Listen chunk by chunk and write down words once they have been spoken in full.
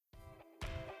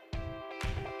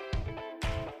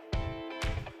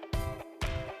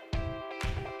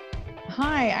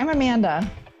Hi, I'm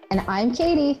Amanda. And I'm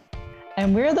Katie.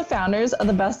 And we're the founders of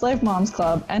the Best Life Moms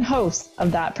Club and hosts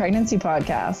of That Pregnancy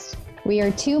Podcast. We are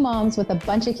two moms with a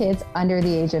bunch of kids under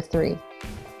the age of 3.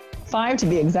 5 to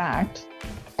be exact.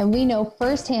 And we know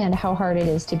firsthand how hard it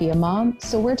is to be a mom,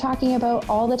 so we're talking about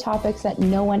all the topics that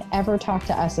no one ever talked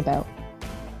to us about.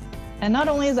 And not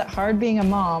only is it hard being a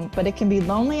mom, but it can be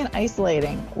lonely and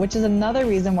isolating, which is another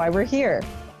reason why we're here,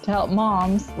 to help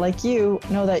moms like you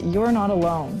know that you're not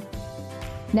alone.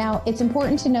 Now, it's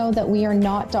important to know that we are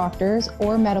not doctors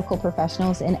or medical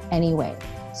professionals in any way.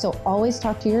 So always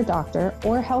talk to your doctor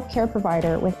or healthcare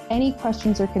provider with any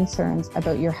questions or concerns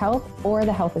about your health or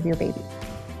the health of your baby.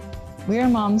 We are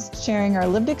moms sharing our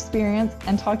lived experience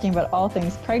and talking about all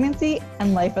things pregnancy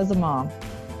and life as a mom.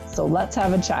 So let's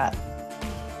have a chat.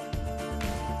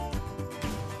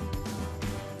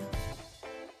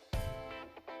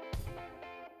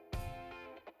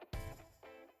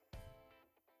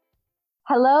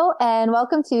 Hello, and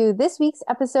welcome to this week's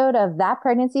episode of That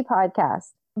Pregnancy Podcast.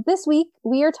 This week,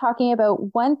 we are talking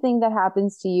about one thing that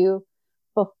happens to you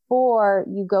before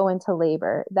you go into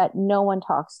labor that no one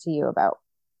talks to you about.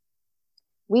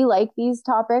 We like these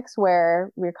topics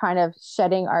where we're kind of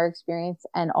shedding our experience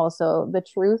and also the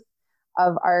truth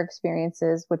of our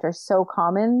experiences, which are so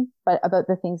common, but about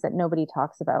the things that nobody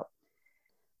talks about.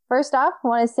 First off, I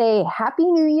want to say Happy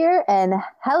New Year and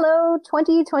hello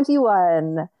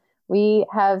 2021. We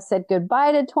have said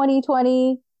goodbye to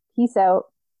 2020. Peace out.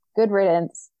 Good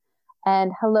riddance.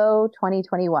 And hello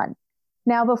 2021.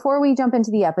 Now, before we jump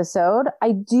into the episode,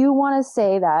 I do want to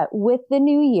say that with the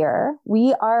new year,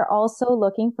 we are also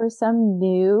looking for some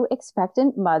new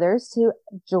expectant mothers to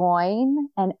join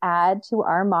and add to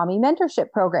our mommy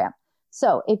mentorship program.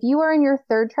 So if you are in your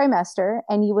 3rd trimester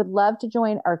and you would love to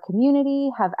join our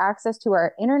community, have access to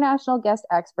our international guest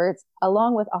experts,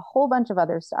 along with a whole bunch of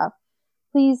other stuff,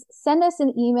 please send us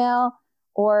an email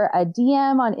or a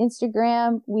DM on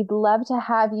Instagram. We'd love to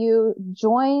have you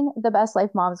join the Best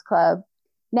Life Moms Club.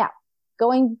 Now,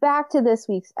 going back to this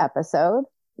week's episode,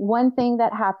 one thing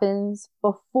that happens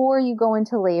before you go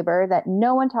into labor that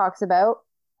no one talks about,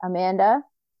 Amanda,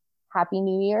 Happy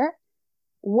New Year.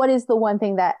 What is the one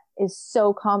thing that is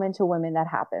so common to women that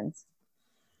happens?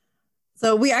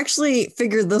 So we actually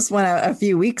figured this one out a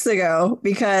few weeks ago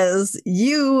because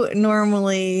you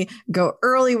normally go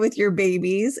early with your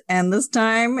babies, and this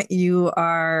time you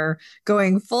are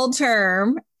going full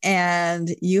term and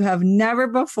you have never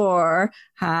before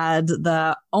had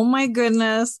the, oh my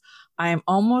goodness, I'm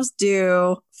almost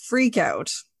due freak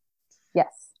out.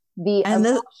 Yes. The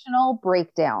emotional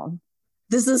breakdown.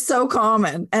 This is so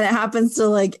common and it happens to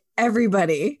like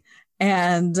everybody.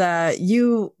 And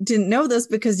you didn't know this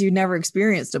because you never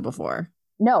experienced it before.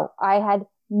 No, I had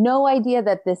no idea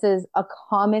that this is a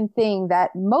common thing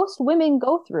that most women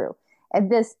go through.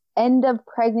 And this end of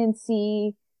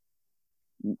pregnancy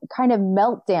kind of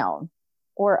meltdown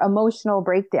or emotional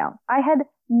breakdown. I had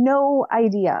no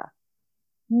idea.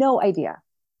 No idea.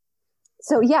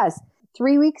 So yes,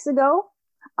 3 weeks ago,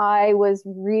 I was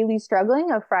really struggling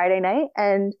a Friday night,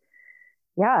 and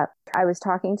yeah, I was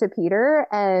talking to Peter,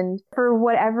 and for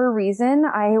whatever reason,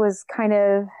 I was kind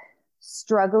of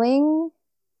struggling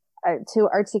to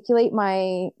articulate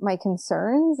my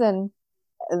concerns, and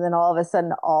then all of a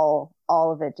sudden, all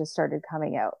of it just started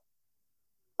coming out.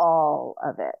 All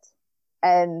of it.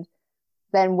 And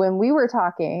then when we were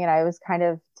talking, and I was kind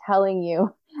of telling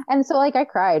you, and so like I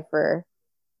cried for,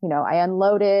 I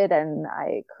unloaded and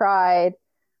I cried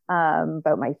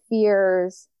about my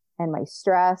fears and my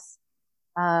stress.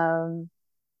 And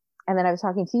then I was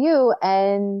talking to you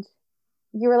and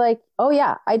you were like, oh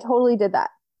yeah, I totally did that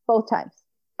both times.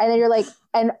 And then you're like,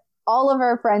 and all of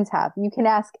our friends have. You can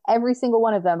ask every single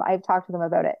one of them. I've talked to them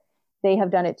about it. They have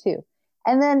done it too.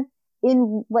 And then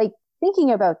in like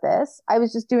thinking about this, I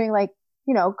was just doing like,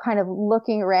 kind of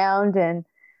looking around and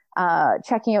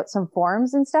checking out some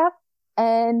forums and stuff.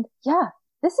 And yeah,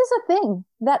 this is a thing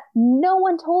that no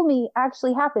one told me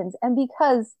actually happens. And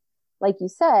because, like you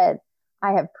said,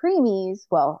 I have preemies.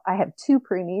 Well, I have 2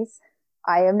 preemies.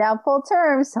 I am now full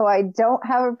term, so I don't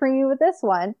have a preemie with this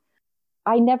one.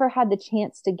 I never had the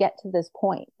chance to get to this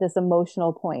point, this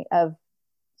emotional point of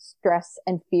stress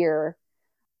and fear.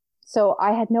 So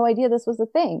I had no idea this was a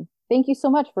thing. Thank you so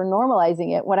much for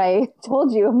normalizing it when I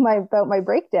told you about my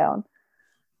breakdown.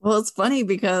 Well, it's funny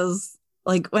because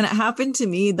like when it happened to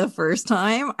me the first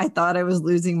time, I thought I was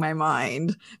losing my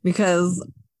mind because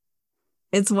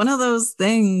it's one of those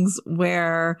things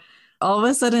where all of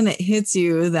a sudden it hits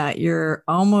you that you're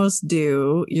almost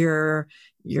due. You're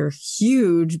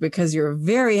huge because you're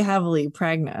very heavily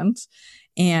pregnant,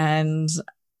 and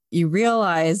you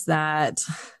realize that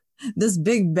this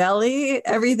big belly,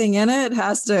 everything in it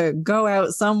has to go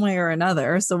out some way or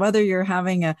another. So whether you're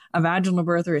having a vaginal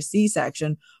birth or a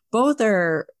C-section, both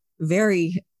are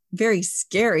very, very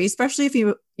scary, especially if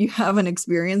you haven't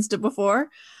experienced it before.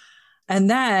 And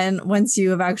then once you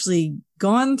have actually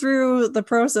gone through the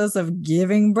process of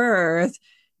giving birth,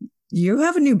 you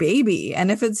have a new baby.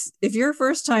 And if you're a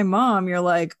first time mom, you're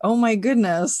like, oh my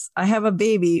goodness, I have a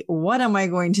baby. What am I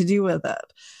going to do with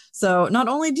it? So not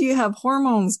only do you have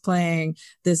hormones playing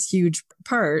this huge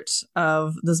part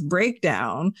of this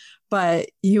breakdown, but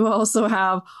you also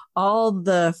have all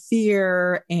the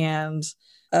fear and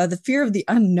the fear of the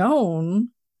unknown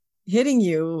hitting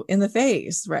you in the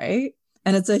face, right?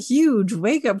 And it's a huge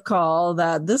wake up call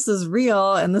that this is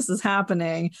real and this is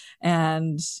happening,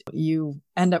 and you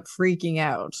end up freaking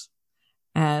out.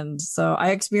 And so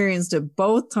I experienced it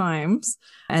both times.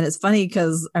 And it's funny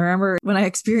because I remember when I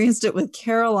experienced it with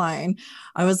Caroline,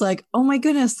 I was like, oh my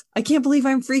goodness, I can't believe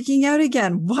I'm freaking out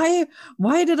again. Why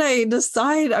did I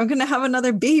decide I'm going to have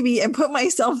another baby and put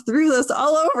myself through this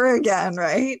all over again?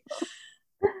 Right.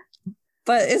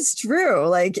 But it's true.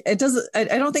 Like it doesn't, I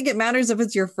don't think it matters if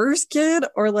it's your first kid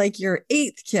or like your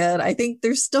eighth kid. I think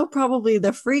there's still probably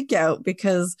the freak out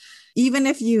because even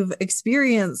if you've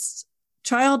experienced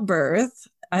childbirth,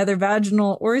 either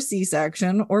vaginal or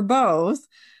C-section or both,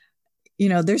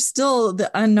 there's still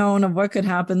the unknown of what could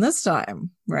happen this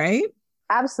time, right?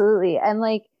 Absolutely. And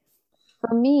like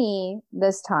for me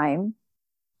this time,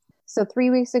 so 3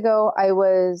 weeks ago, I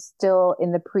was still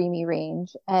in the preemie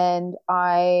range and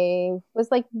I was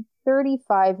like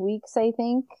 35 weeks, I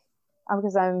think,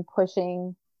 because I'm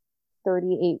pushing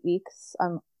 38 weeks.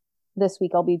 This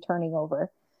week I'll be turning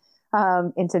over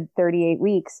into 38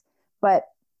 weeks. But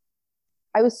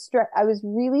I was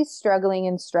really struggling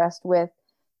and stressed with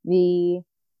the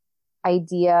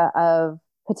idea of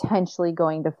potentially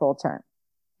going to full term.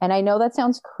 And I know that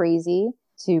sounds crazy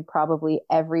to probably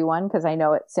everyone, because I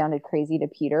know it sounded crazy to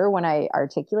Peter when I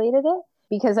articulated it,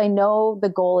 because I know the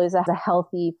goal is a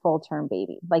healthy full-term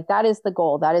baby. Like that is the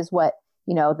goal. That is what,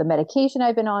 the medication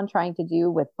I've been on trying to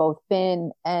do with both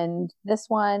Finn and this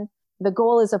one, the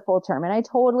goal is a full term. And I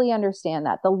totally understand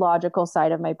that. The logical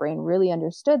side of my brain really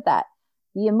understood that.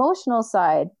 The emotional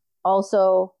side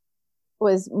also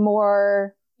was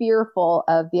more fearful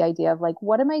of the idea of like,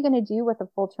 what am I going to do with a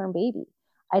full-term baby?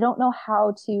 I don't know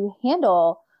how to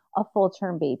handle a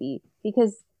full-term baby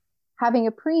because having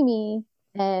a preemie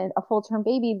and a full-term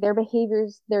baby, their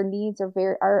behaviors, their needs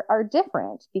are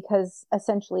different because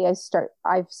essentially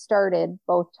I've started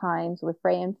both times with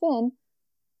Frey and Finn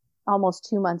almost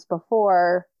 2 months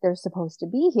before they're supposed to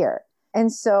be here.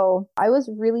 And so I was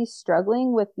really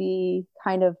struggling with the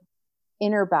kind of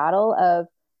inner battle of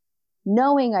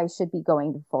knowing I should be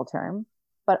going to full term,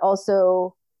 but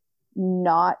also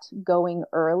not going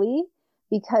early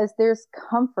because there's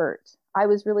comfort. I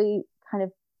was really kind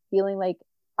of feeling like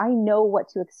I know what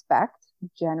to expect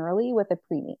generally with a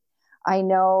preemie. I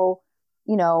know,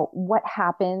 what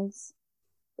happens,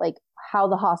 like how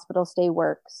the hospital stay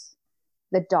works,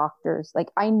 the doctors, like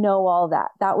I know all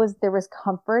that. There was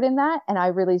comfort in that. And I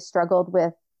really struggled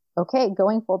with, okay,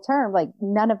 going full term, like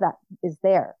none of that is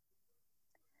there.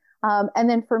 And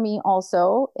then for me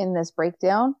also in this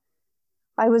breakdown,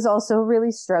 I was also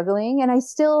really struggling, and I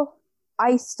still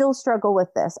struggle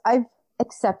with this. I've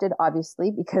accepted,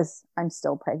 obviously, because I'm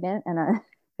still pregnant and I'm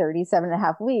 37 and a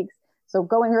half weeks. So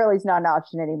going early is not an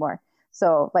option anymore.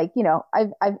 So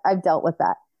I've dealt with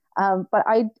that. But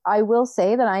I will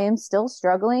say that I am still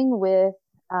struggling with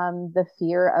the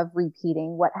fear of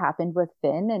repeating what happened with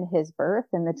Finn and his birth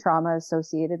and the trauma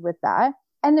associated with that.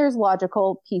 And there's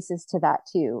logical pieces to that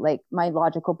too. Like my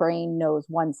logical brain knows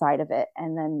one side of it.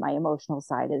 And then my emotional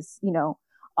side is,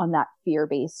 on that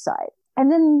fear-based side.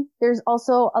 And then there's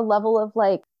also a level of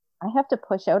like, I have to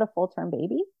push out a full-term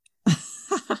baby.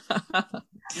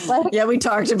 Yeah, we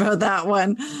talked about that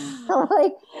one. For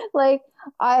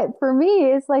me,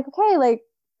 it's like, okay, like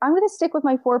I'm going to stick with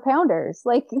my 4-pounders.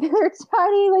 Like they're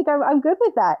tiny. Like I'm good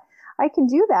with that. I can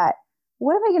do that.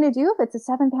 What am I going to do if it's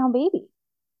a 7-pound baby?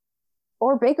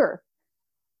 Or bigger.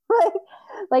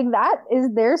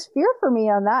 There's fear for me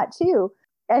on that too.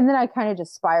 And then I kind of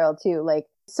just spiraled too.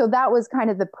 So that was kind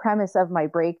of the premise of my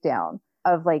breakdown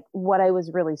of like what I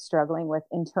was really struggling with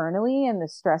internally and the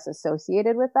stress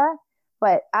associated with that.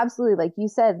 But absolutely, like you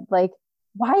said, like,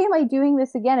 why am I doing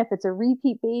this again? If it's a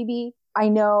repeat baby, I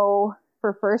know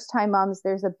for first time moms,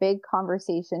 there's a big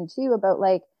conversation too about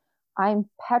like, I'm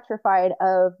petrified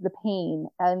of the pain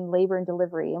and labor and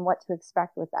delivery and what to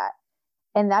expect with that.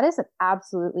 And that is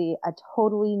absolutely a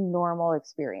totally normal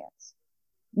experience.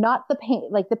 Not the pain,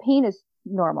 like the pain is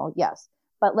normal, yes.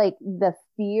 but like the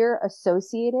fear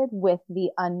associated with the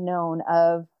unknown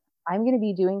of I'm going to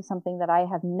be doing something that I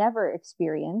have never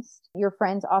experienced. Your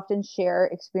friends often share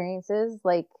experiences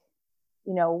like,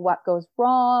 what goes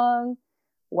wrong,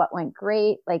 what went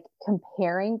great, like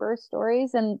comparing birth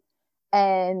stories.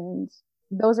 And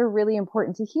those are really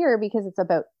important to hear because it's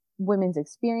about women's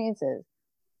experiences.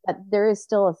 But there is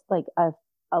still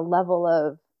a level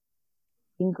of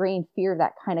ingrained fear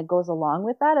that kind of goes along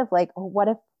with that of like, oh, what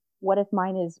if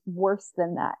mine is worse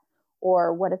than that?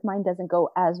 Or what if mine doesn't go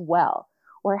as well?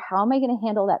 Or how am I going to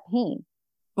handle that pain?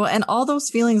 Well, and all those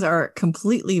feelings are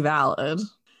completely valid,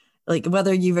 like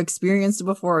whether you've experienced it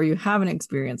before or you haven't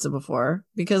experienced it before,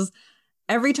 because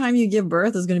every time you give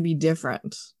birth is going to be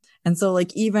different. And so,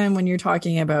 like, even when you're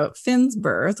talking about Finn's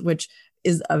birth, which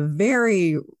is a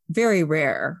very, very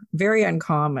rare, very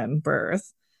uncommon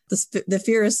birth, the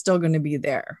fear is still going to be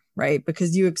there, right?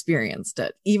 Because you experienced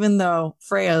it, even though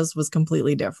Freya's was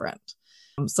completely different.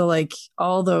 So, like,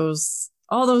 all those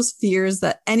fears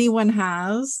that anyone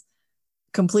has,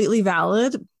 completely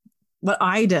valid. What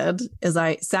I did is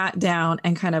I sat down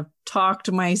and kind of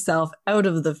talked myself out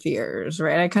of the fears,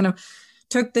 right? I kind of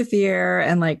took the fear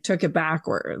and like took it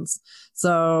backwards.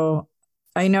 So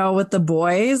I know with the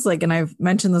boys, like, and I've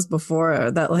mentioned this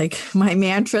before, that like my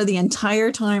mantra the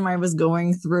entire time I was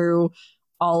going through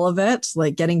all of it,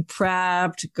 like getting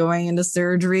prepped, going into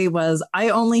surgery, was I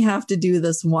only have to do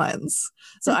this once.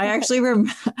 So I actually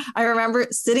I remember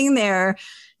sitting there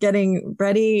getting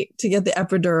ready to get the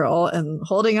epidural and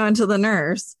holding on to the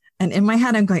nurse. And in my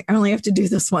head, I'm going, I only have to do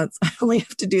this once. I only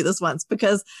have to do this once,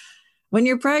 because when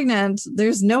you're pregnant,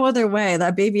 there's no other way.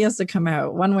 That baby has to come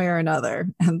out one way or another.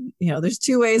 And, there's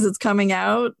two ways it's coming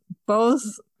out. Both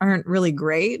aren't really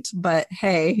great, but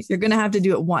hey, you're going to have to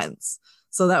do it once.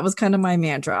 So that was kind of my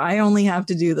mantra. I only have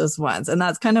to do this once. And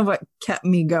that's kind of what kept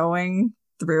me going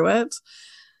through it.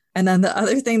 And then the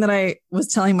other thing that I was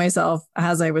telling myself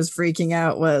as I was freaking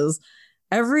out was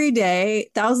every day,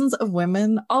 thousands of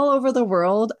women all over the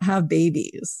world have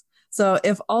babies. So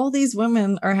if all these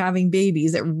women are having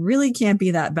babies, it really can't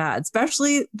be that bad,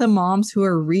 especially the moms who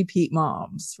are repeat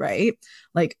moms, right?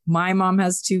 Like my mom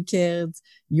has 2 kids,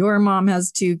 your mom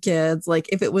has 2 kids. Like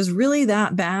if it was really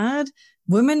that bad,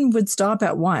 women would stop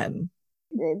at 1.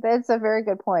 That's a very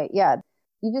good point. Yeah.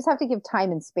 You just have to give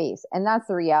time and space. And that's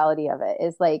the reality of it,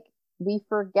 is like we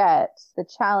forget the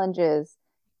challenges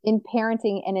in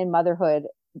parenting and in motherhood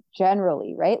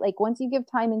generally, right? Like once you give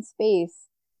time and space,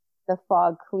 the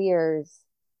fog clears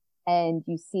and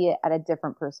you see it at a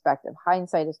different perspective.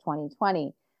 Hindsight is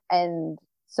 2020. And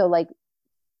so like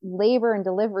labor and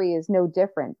delivery is no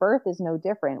different. Birth is no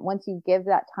different. Once you give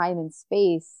that time and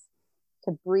space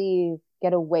to breathe,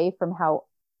 get away from how,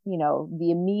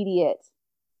 the immediate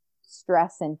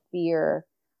stress and fear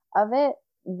of it,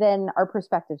 then our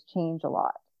perspectives change a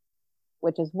lot,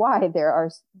 which is why there are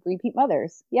repeat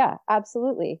mothers. Yeah,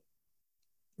 absolutely.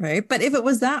 Right. But if it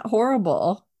was that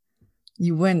horrible,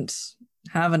 you wouldn't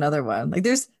have another one. Like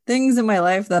there's things in my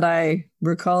life that I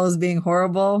recall as being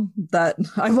horrible that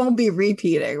I won't be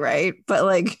repeating, right? But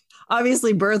like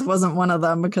obviously birth wasn't one of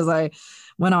them because I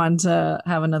went on to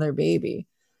have another baby.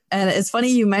 And it's funny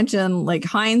you mentioned like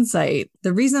hindsight.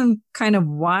 The reason kind of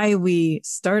why we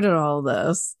started all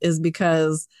this is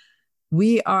because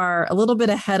we are a little bit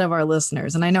ahead of our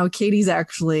listeners. And I know Katie's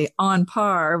actually on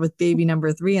par with baby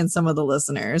number 3 and some of the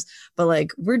listeners, but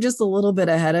like we're just a little bit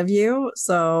ahead of you.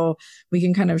 So we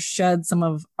can kind of shed some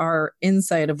of our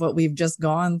insight of what we've just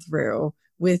gone through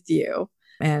with you.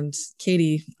 And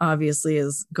Katie obviously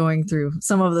is going through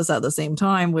some of this at the same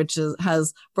time, which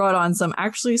has brought on some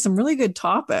really good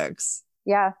topics.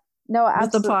 Yeah, no,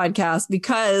 absolutely. With the podcast,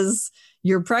 because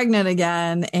you're pregnant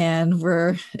again and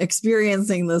we're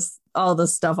experiencing all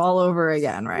this stuff all over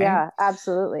again, right? Yeah,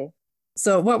 absolutely.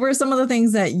 So what were some of the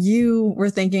things that you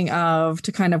were thinking of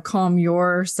to kind of calm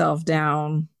yourself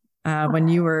down when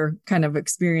you were kind of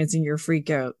experiencing your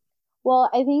freak out?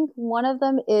 Well, I think one of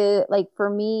them is like for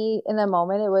me in the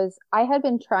moment, it was I had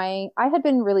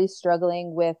been really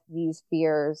struggling with these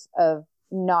fears of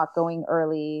not going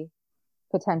early,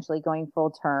 potentially going full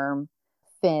term,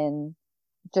 Finn,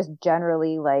 just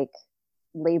generally like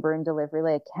labor and delivery.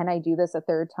 Like, can I do this a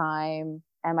third time?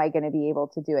 Am I going to be able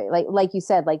to do it? Like you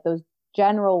said, like those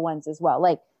general ones as well.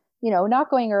 Like, not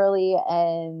going early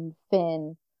and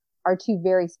Finn are 2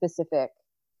 very specific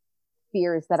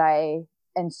fears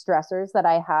and stressors that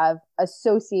I have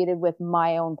associated with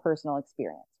my own personal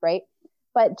experience, right?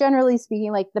 But generally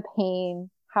speaking, like the pain,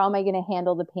 how am I going to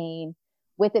handle the pain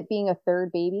with it being a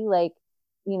third baby? Like,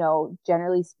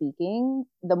 generally speaking,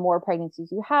 the more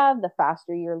pregnancies you have, the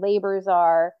faster your labors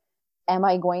are. Am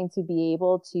I going to be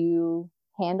able to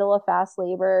handle a fast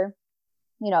labor,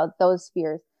 those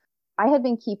fears. I had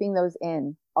been keeping those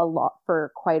in a lot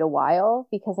for quite a while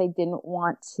because I didn't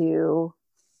want to,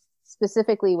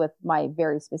 specifically with my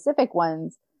very specific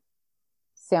ones,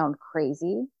 sound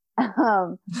crazy.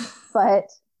 But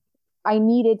I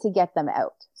needed to get them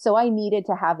out. So I needed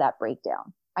to have that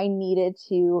breakdown. I needed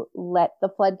to let the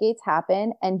floodgates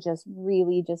happen and just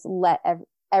really just let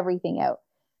everything out.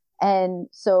 And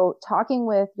so talking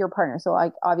with your partner, so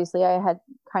obviously I had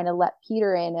kind of let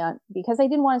Peter in because I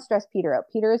didn't want to stress Peter out.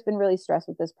 Peter has been really stressed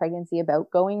with this pregnancy about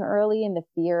going early and the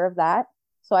fear of that.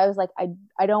 So I was like,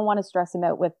 I don't want to stress him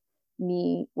out with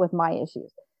my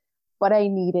issues, but I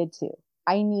needed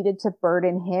to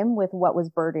burden him with what was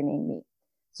burdening me.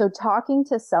 So talking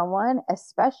to someone,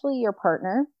 especially your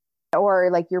partner or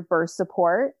like your birth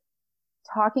support,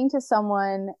 talking to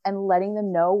someone and letting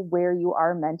them know where you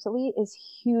are mentally is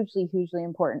hugely, hugely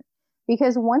important.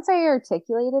 Because once I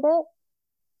articulated it,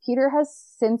 Peter has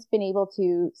since been able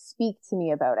to speak to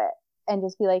me about it and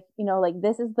just be like, like,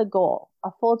 this is the goal. A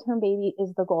full-term baby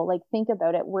is the goal. Like, think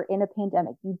about it. We're in a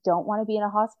pandemic. You don't want to be in a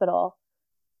hospital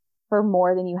for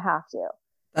more than you have to.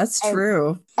 That's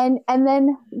true. And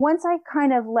then once I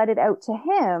kind of let it out to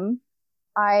him,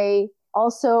 I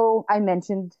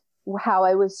mentioned how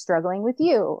I was struggling with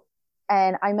you.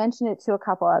 And I mentioned it to a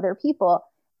couple other people,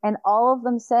 and all of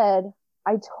them said,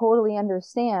 I totally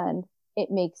understand. It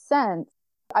makes sense.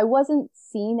 I wasn't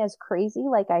seen as crazy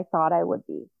like I thought I would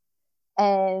be.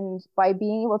 And by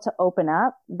being able to open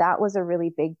up, that was a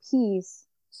really big piece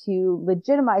to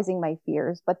legitimizing my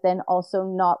fears, but then also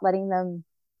not letting them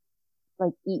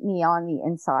like eat me on the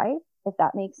inside, if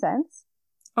that makes sense.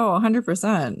 Oh,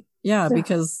 100%. Yeah,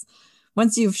 because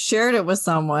once you've shared it with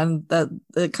someone, that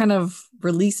it kind of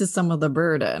releases some of the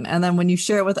burden. And then when you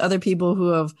share it with other people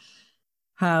who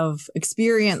have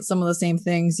experienced some of the same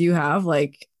things you have,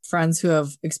 like friends who have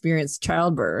experienced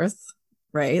childbirth,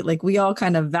 right? Like we all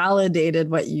kind of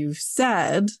validated what you've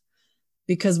said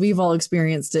because we've all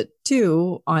experienced it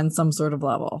too on some sort of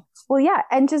level. Well, yeah.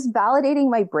 And just validating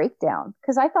my breakdown,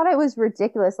 because I thought it was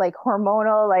ridiculous, like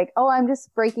hormonal, like, oh, I'm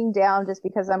just breaking down just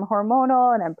because I'm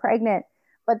hormonal and I'm pregnant.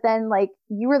 But then like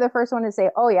you were the first one to say,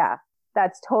 oh yeah,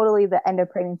 that's totally the end of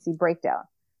pregnancy breakdown.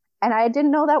 And I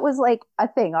didn't know that was like a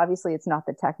thing. Obviously, it's not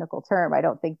the technical term. I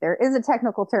don't think there is a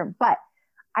technical term, but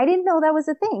I didn't know that was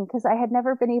a thing because I had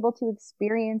never been able to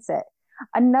experience it.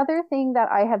 Another thing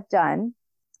that I have done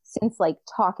since like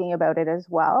talking about it as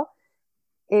well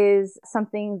is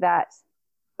something that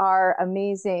our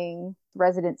amazing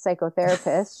resident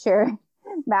psychotherapist, Sharon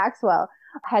Maxwell,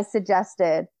 has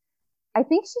suggested. I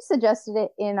think she suggested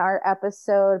it in our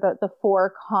episode about the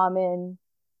 4 common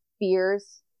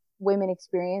fears women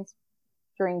experience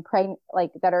during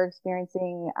that are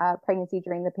experiencing pregnancy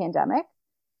during the pandemic.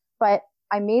 But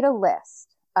I made a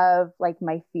list of like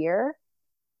my fear,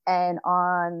 and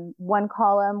on one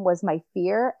column was my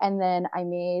fear, and then I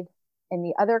made in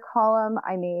the other column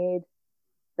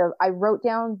I wrote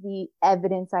down the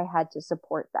evidence I had to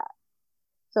support that.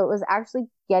 So it was actually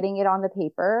getting it on the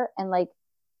paper and like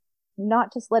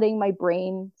not just letting my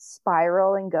brain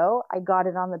spiral and go. I got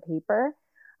it on the paper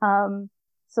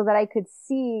so that I could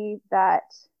see that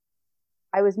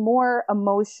I was more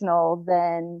emotional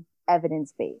than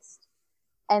evidence-based.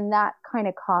 And that kind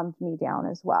of calmed me down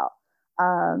as well.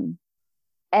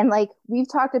 And like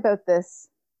we've talked about this,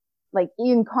 like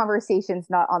in conversations,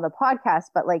 not on the podcast,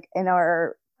 but like in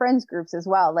our friends groups as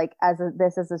well, like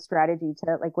this as a strategy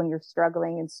to like when you're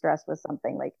struggling and stressed with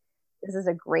something, like this is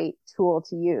a great tool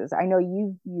to use. I know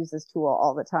you use this tool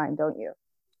all the time, don't you?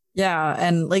 Yeah.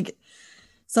 And like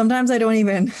sometimes I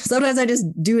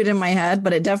just do it in my head,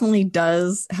 but it definitely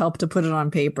does help to put it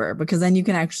on paper because then you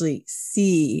can actually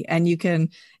see, and you can,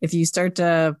 if you start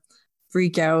to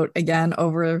freak out again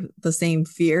over the same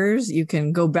fears, you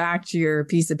can go back to your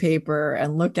piece of paper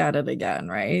and look at it again,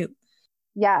 right?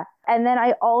 Yeah. And then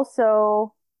I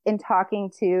also, in talking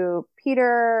to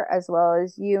Peter as well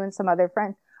as you and some other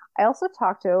friends, I also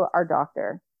talked to our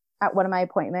doctor at one of my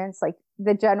appointments, like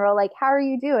the general, like, how are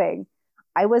you doing?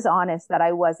 I was honest that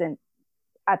I wasn't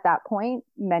at that point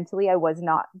mentally, I was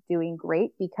not doing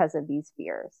great because of these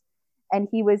fears. And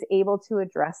he was able to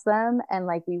address them and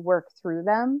like we worked through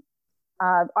them.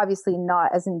 Obviously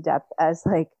not as in depth as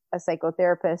like a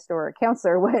psychotherapist or a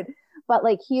counselor would, but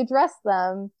like he addressed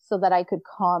them so that I could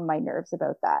calm my nerves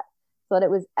about that. So that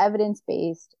it was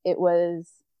evidence-based. It was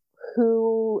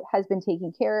who has been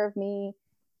taking care of me.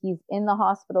 He's in the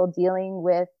hospital dealing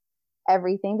with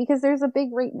everything because there's a big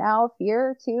right now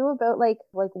fear too about like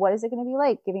what is it going to be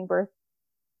like giving birth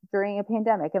during a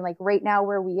pandemic. And like right now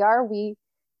where we are, we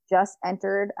just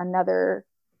entered another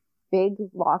big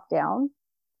lockdown.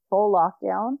 full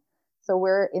lockdown. So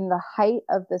we're in the height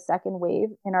of the second wave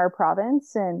in our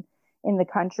province and in the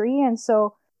country. And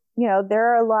so,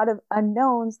 there are a lot of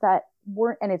unknowns that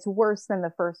weren't, and it's worse than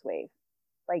the first wave.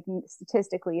 Like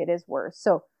statistically, it is worse.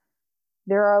 So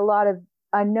there are a lot of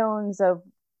unknowns of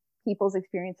people's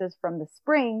experiences from the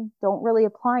spring don't really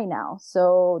apply now.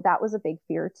 So that was a big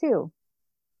fear too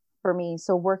for me.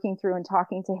 So working through and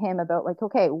talking to him about like,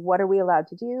 okay, what are we allowed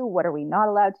to do? What are we not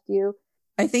allowed to do?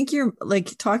 I think you're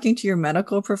like talking to your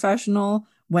medical professional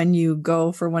when you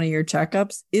go for one of your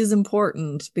checkups is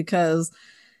important because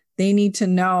they need to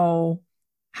know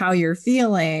how you're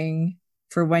feeling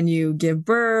for when you give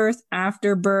birth,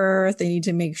 after birth. They need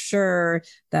to make sure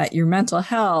that your mental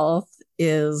health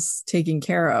is taken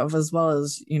care of as well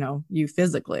as, you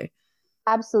physically.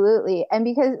 Absolutely. And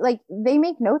because like they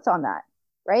make notes on that,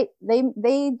 right? They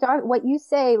what you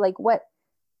say, like what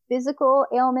physical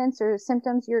ailments or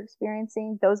symptoms you're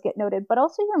experiencing, those get noted, but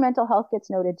also your mental health gets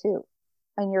noted too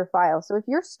in your file. So if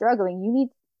you're struggling,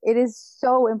 it is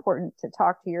so important to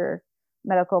talk to your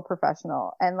medical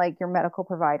professional and like your medical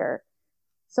provider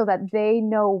so that they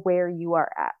know where you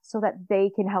are at, so that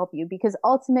they can help you. Because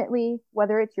ultimately,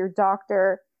 whether it's your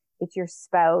doctor, it's your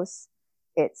spouse,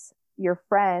 it's your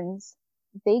friends,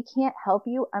 they can't help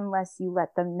you unless you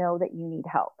let them know that you need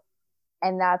help.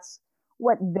 And that's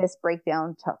what this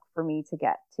breakdown took for me to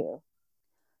get to.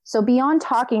 So beyond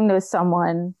talking to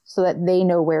someone so that they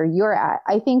know where you're at,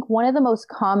 I think one of the most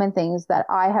common things that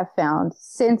I have found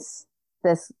since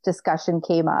this discussion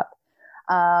came up,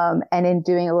 and in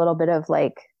doing a little bit of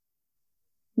like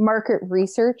market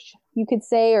research, you could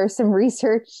say, or some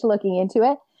research looking into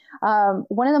it,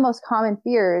 one of the most common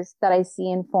fears that I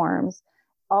see in forms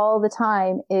all the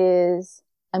time is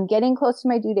I'm getting close to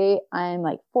my due date. I'm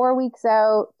like 4 weeks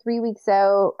out, 3 weeks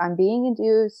out. I'm being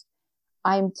induced.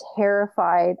 I'm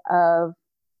terrified of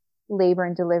labor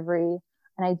and delivery,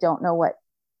 and I don't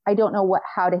know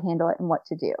how to handle it and what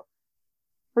to do.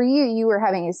 For you, you were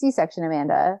having a C-section,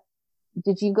 Amanda.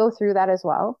 Did you go through that as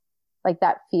well? Like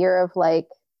that fear of like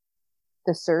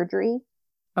the surgery?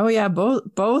 Oh yeah,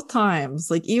 both times.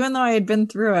 Like even though I had been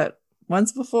through it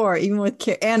once before, even with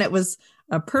and it was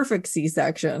a perfect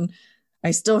C-section,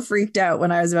 I still freaked out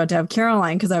when I was about to have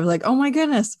Caroline because I was like, oh my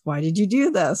goodness, why did you do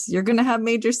this? You're going to have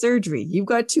major surgery. You've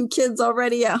got 2 kids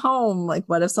already at home. Like,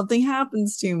 what if something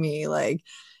happens to me? Like,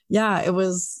 yeah,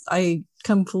 I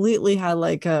completely had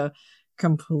like a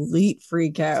complete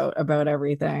freak out about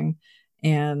everything.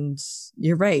 And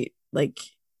you're right. Like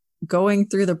going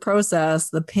through the process,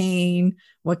 the pain,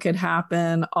 what could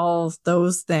happen, all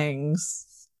those things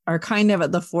are kind of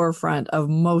at the forefront of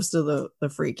most of the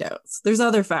freakouts. There's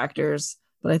other factors,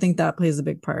 but I think that plays a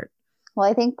big part. Well,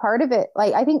 I think part of it,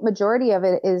 like, I think majority of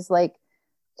it is like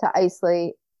to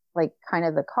isolate, like kind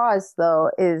of the cause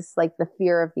though, is like the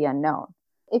fear of the unknown.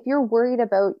 If you're worried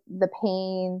about the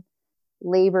pain,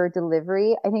 labor,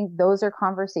 delivery, I think those are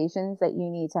conversations that you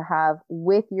need to have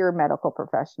with your medical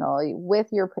professional, with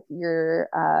your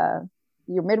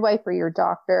midwife or your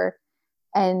doctor,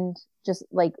 and just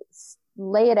like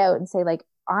lay it out and say like,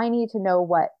 I need to know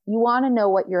what you want to know,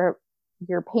 what your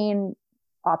pain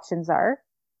options are,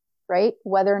 right?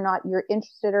 Whether or not you're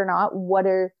interested or not, what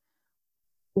are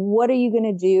you going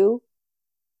to do?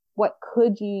 What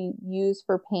could you use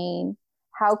for pain?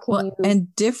 How can you?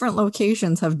 And different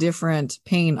locations have different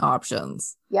pain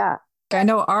options. Yeah. I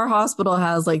know our hospital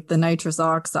has like the nitrous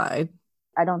oxide.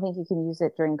 I don't think you can use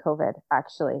it during COVID,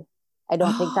 actually. I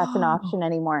don't think that's an option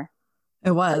anymore.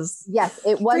 It was. Like, yes,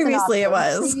 it was. Previously it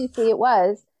was. Previously it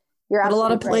was. But a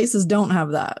lot of places don't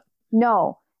have that.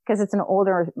 No, because it's an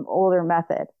older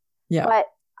method. Yeah. But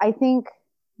I think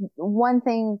one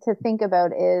thing to think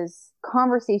about is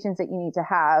conversations that you need to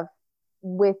have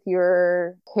with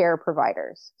your care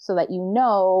providers so that you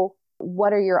know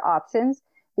what are your options.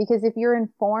 Because if you're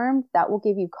informed, that will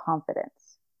give you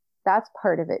confidence. That's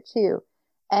part of it too.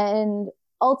 And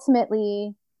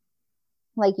ultimately,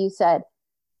 like you said,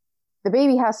 the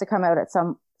baby has to come out at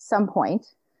some point,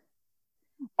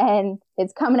 and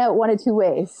it's coming out one of 2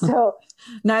 ways. So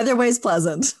neither way is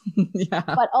pleasant. Yeah.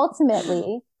 But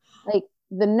ultimately, like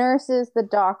the nurses, the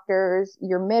doctors,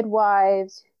 your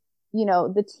midwives,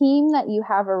 the team that you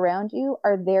have around you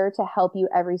are there to help you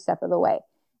every step of the way.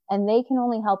 And they can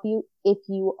only help you if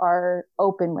you are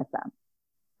open with them,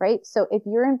 right? So if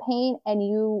you're in pain and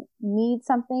you need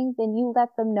something, then you let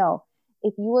them know.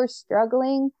 If you are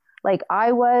struggling, like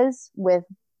I was with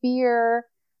fear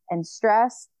and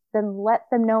stress, then let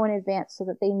them know in advance so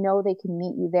that they know they can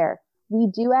meet you there. We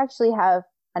do actually have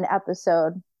an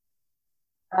episode,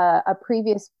 a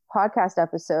previous podcast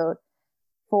episode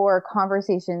for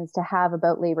conversations to have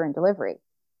about labor and delivery,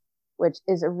 which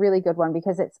is a really good one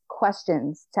because it's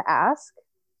questions to ask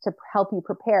to help you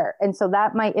prepare. And so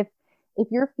that might, if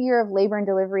your fear of labor and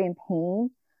delivery and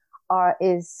pain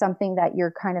is something that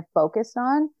you're kind of focused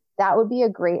on, that would be a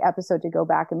great episode to go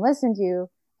back and listen to.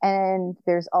 And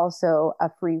there's also a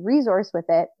free resource with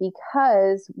it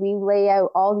because we lay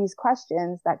out all these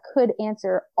questions that could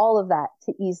answer all of that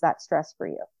to ease that stress for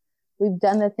you. We've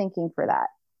done the thinking for that.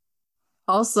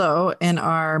 Also, in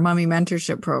our Mommy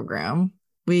Mentorship Program,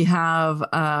 we have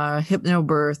a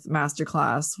hypnobirth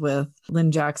masterclass with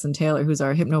Lynn Jackson Taylor, who's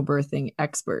our hypnobirthing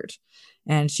expert.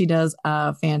 And she does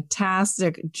a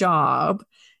fantastic job.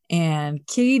 And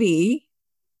Katie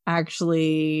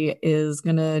actually is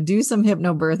going to do some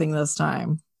hypnobirthing this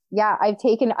time. Yeah, I've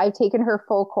taken her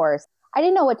full course. I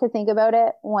didn't know what to think about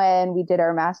it when we did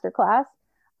our masterclass.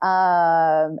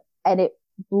 And it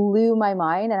blew my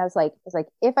mind. And I was like,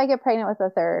 if I get pregnant with a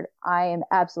third, I am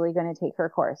absolutely going to take her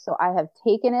course. So I have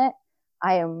taken it.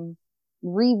 I am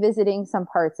revisiting some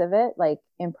parts of it, like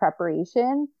in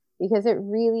preparation, because it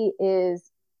really is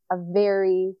a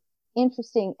very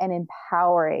interesting and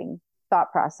empowering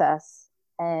thought process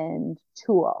and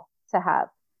tool to have.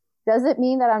 Does it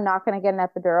mean that I'm not going to get an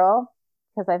epidural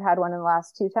because I've had one in the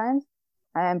last 2 times?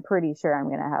 I'm pretty sure I'm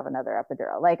going to have another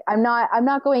epidural. Like I'm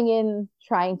not going in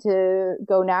trying to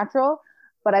go natural,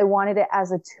 but I wanted it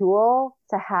as a tool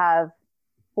to have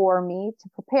for me to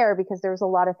prepare because there was a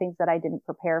lot of things that I didn't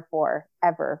prepare for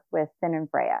ever with Finn and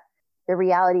Freya. The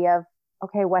reality of,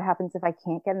 okay, what happens if I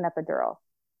can't get an epidural?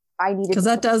 Because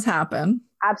that does happen.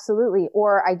 Absolutely.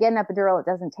 Or I get an epidural, it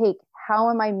doesn't take. How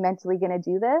am I mentally going to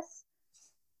do this?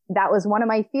 That was one of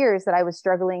my fears that I was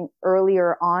struggling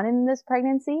earlier on in this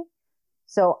pregnancy.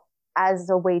 So as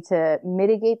a way to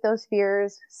mitigate those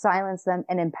fears, silence them,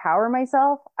 and empower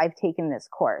myself, I've taken this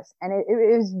course. And it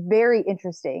was very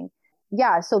interesting.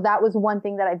 Yeah, so that was one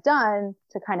thing that I've done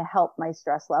to kind of help my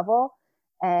stress level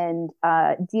and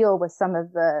deal with some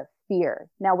of the fear.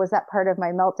 Now, was that part of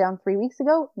my meltdown 3 weeks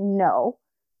ago? No.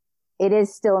 It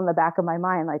is still in the back of my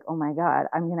mind, like, oh my God,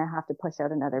 I'm going to have to push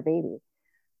out another baby.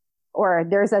 Or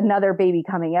there's another baby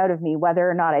coming out of me, whether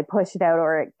or not I push it out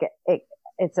or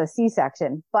it's a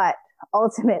C-section. But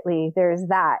ultimately, there's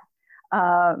that.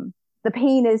 The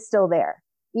pain is still there.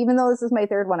 Even though this is my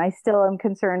third one, I still am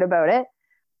concerned about it.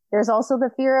 There's also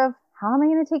the fear of, how am I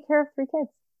going to take care of 3 kids?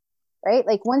 Right?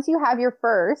 Like once you have your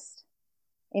first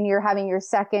and you're having your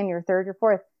second, your third, your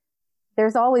fourth,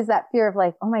 there's always that fear of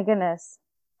like, oh my goodness,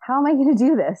 how am I going to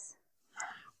do this?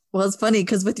 Well, it's funny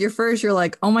because with your first, you're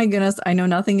like, oh my goodness, I know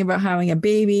nothing about having a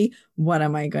baby. What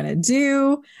am I going to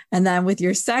do? And then with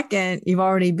your second, you've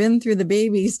already been through the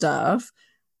baby stuff.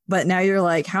 But now you're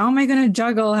like, how am I going to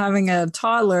juggle having a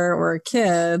toddler or a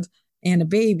kid and a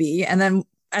baby? And then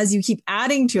as you keep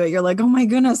adding to it, you're like, oh my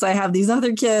goodness, I have these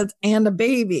other kids and a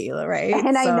baby, right?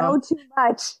 And I know too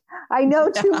much. I know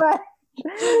too much.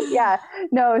 Yeah.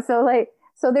 No.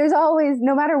 So there's always,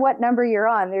 no matter what number you're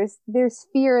on, there's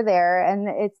fear there, and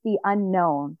it's the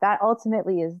unknown. That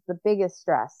ultimately is the biggest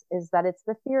stress, is that it's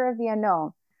the fear of the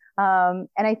unknown. And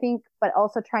I think, but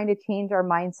also trying to change our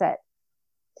mindset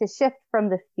to shift from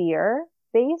the fear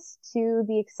base to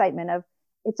the excitement of,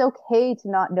 it's okay to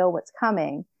not know what's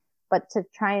coming, but to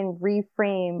try and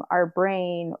reframe our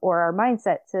brain or our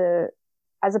mindset to,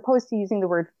 as opposed to using the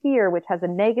word fear, which has a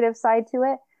negative side to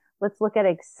it, let's look at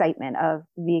excitement of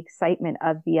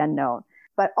the unknown.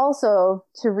 But also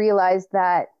to realize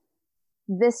that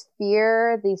this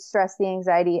fear, the stress, the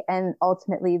anxiety, and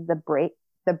ultimately the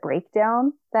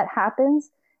breakdown that happens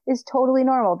is totally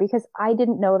normal, because I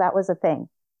didn't know that was a thing.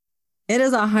 It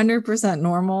is 100%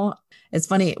 normal. It's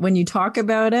funny when you talk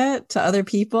about it to other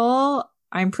people,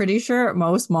 I'm pretty sure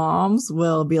most moms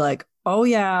will be like, oh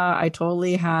yeah, I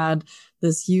totally had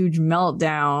this huge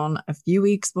meltdown a few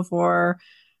weeks before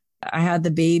I had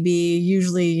the baby,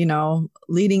 usually,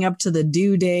 leading up to the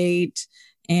due date.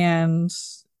 And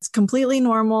it's completely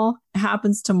normal. It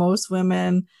happens to most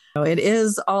women. It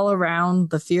is all around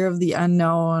the fear of the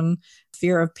unknown,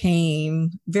 fear of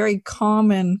pain, very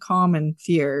common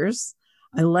fears.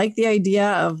 I like the idea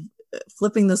of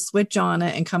flipping the switch on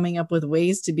it and coming up with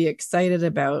ways to be excited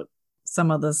about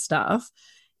some of this stuff.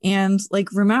 And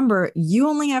remember, you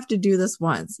only have to do this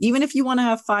once. Even if you want to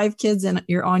have 5 kids and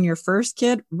you're on your first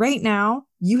kid, right now,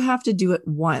 you have to do it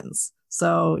once.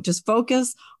 So just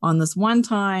focus on this one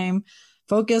time,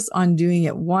 focus on doing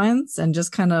it once, and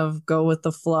just kind of go with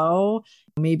the flow.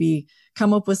 Maybe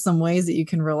come up with some ways that you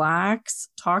can relax,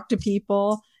 talk to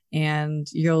people, and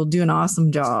you'll do an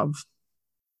awesome job.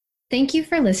 Thank you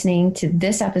for listening to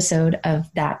this episode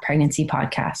of That Pregnancy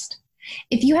Podcast.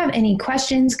 If you have any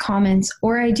questions, comments,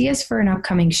 or ideas for an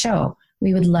upcoming show,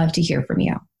 we would love to hear from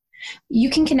you. You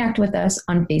can connect with us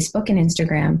on Facebook and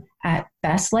Instagram at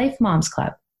Best Life Moms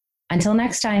Club. Until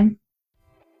next time.